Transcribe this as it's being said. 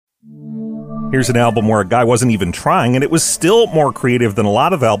Here's an album where a guy wasn't even trying, and it was still more creative than a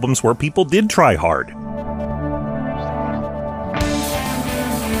lot of albums where people did try hard.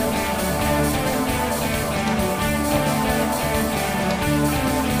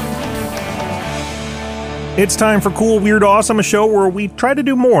 It's time for Cool, Weird, Awesome, a show where we try to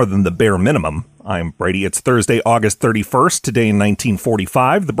do more than the bare minimum. I'm Brady. It's Thursday, August 31st, today in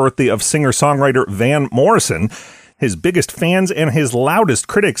 1945, the birthday of singer-songwriter Van Morrison. His biggest fans and his loudest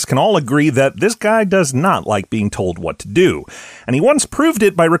critics can all agree that this guy does not like being told what to do. And he once proved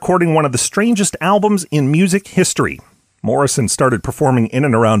it by recording one of the strangest albums in music history. Morrison started performing in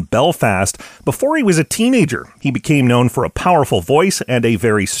and around Belfast before he was a teenager. He became known for a powerful voice and a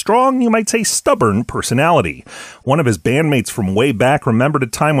very strong, you might say stubborn, personality. One of his bandmates from way back remembered a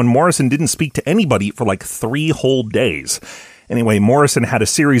time when Morrison didn't speak to anybody for like 3 whole days. Anyway, Morrison had a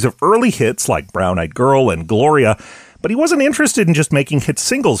series of early hits like Brown Eyed Girl and Gloria, but he wasn't interested in just making hit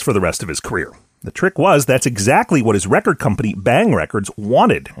singles for the rest of his career. The trick was that's exactly what his record company, Bang Records,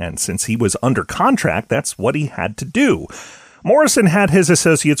 wanted, and since he was under contract, that's what he had to do. Morrison had his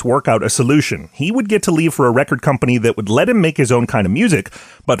associates work out a solution. He would get to leave for a record company that would let him make his own kind of music,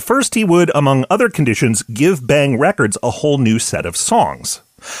 but first he would, among other conditions, give Bang Records a whole new set of songs.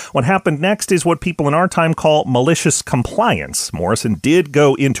 What happened next is what people in our time call malicious compliance. Morrison did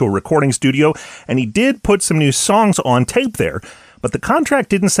go into a recording studio, and he did put some new songs on tape there, but the contract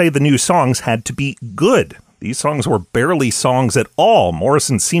didn't say the new songs had to be good. These songs were barely songs at all.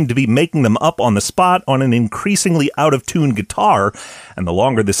 Morrison seemed to be making them up on the spot on an increasingly out-of-tune guitar, and the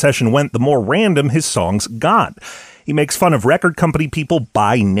longer the session went, the more random his songs got. He makes fun of record company people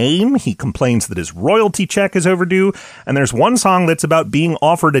by name. He complains that his royalty check is overdue, and there's one song that's about being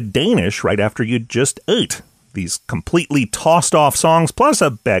offered a Danish right after you just ate. These completely tossed-off songs, plus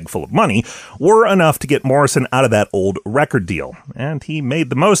a bag full of money, were enough to get Morrison out of that old record deal. And he made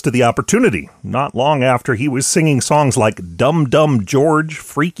the most of the opportunity. Not long after he was singing songs like Dum Dum George,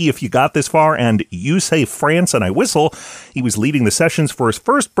 Freaky If You Got This Far, and You Say France and I Whistle, he was leading the sessions for his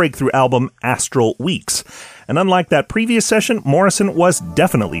first breakthrough album, Astral Weeks. And unlike that previous session, Morrison was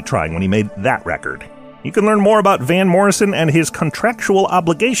definitely trying when he made that record. You can learn more about Van Morrison and his Contractual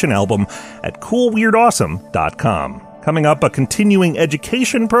Obligation album at coolweirdawesome.com. Coming up, a continuing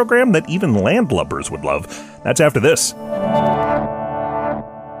education program that even landlubbers would love. That's after this.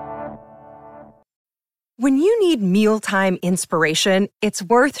 When you need mealtime inspiration, it's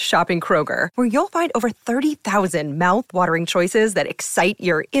worth shopping Kroger, where you'll find over 30,000 mouth-watering choices that excite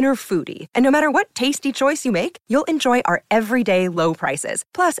your inner foodie. And no matter what tasty choice you make, you'll enjoy our everyday low prices,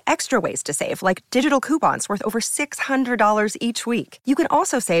 plus extra ways to save, like digital coupons worth over $600 each week. You can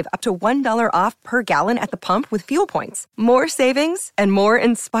also save up to $1 off per gallon at the pump with fuel points. More savings and more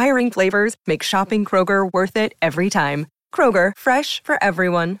inspiring flavors make shopping Kroger worth it every time. Kroger, fresh for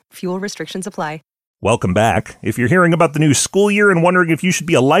everyone. Fuel restrictions apply. Welcome back. If you're hearing about the new school year and wondering if you should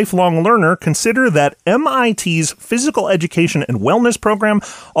be a lifelong learner, consider that MIT's Physical Education and Wellness program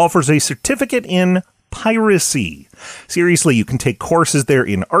offers a certificate in piracy. Seriously, you can take courses there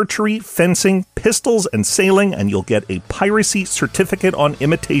in archery, fencing, pistols, and sailing, and you'll get a piracy certificate on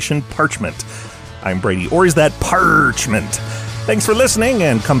imitation parchment. I'm Brady, or is that parchment? Thanks for listening,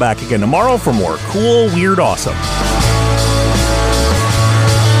 and come back again tomorrow for more Cool, Weird, Awesome.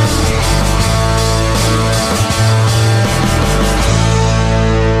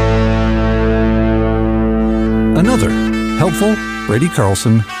 Another helpful Brady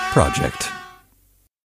Carlson project.